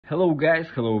Hello guys,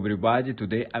 hello everybody.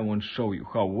 Today I want to show you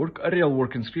how work a real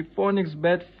working script for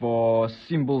enriched for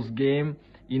Thimbles game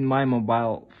in my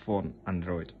mobile phone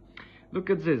Android. Look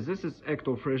at this. This is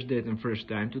actual fresh date and fresh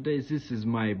time today. This is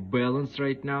my balance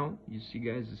right now. You see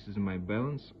guys, this is my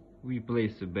balance. We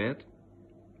place a bet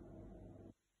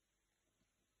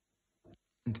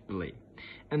and play.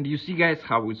 And you see guys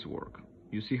how it's work.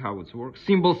 You see how it's work.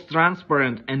 Thimbles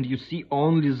transparent and you see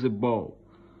only the ball.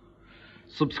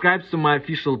 Subscribe to my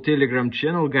official Telegram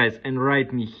channel guys and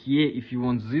write me here if you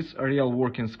want this real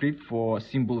working script for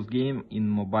Thimbles game in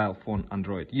mobile phone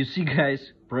Android. You see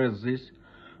guys, press this.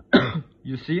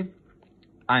 You see,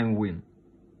 I'm win.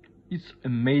 It's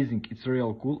amazing, it's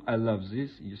real cool. I love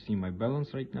this. You see my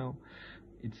balance right now.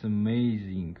 It's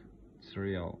amazing. It's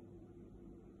real.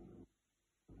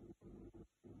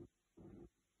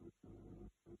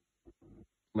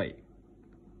 Play.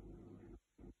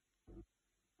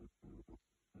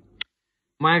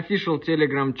 My official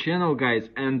Telegram channel guys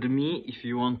and me if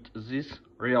you want this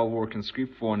real working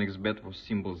script for enriched for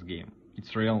Thimbles game.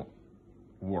 It's real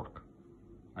work.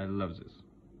 I love this.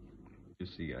 You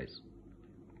see guys.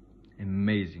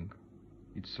 Amazing.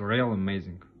 It's real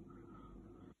amazing.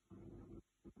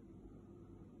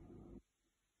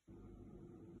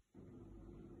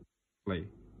 Play.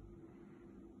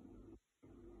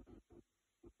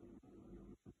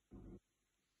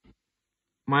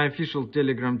 My official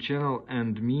Telegram channel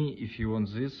and me if you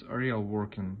want this real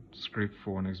working script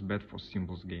for enriched for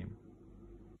Thimbles game.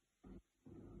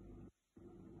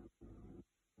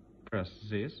 Press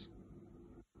this.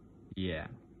 Yeah,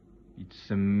 it's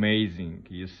amazing.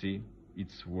 You see,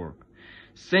 it's work.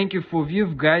 Thank you for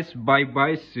view guys. Bye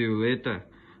bye, see you later.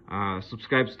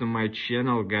 Subscribe to my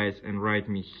channel guys and write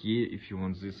me here if you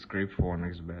want this script for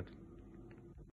enriched.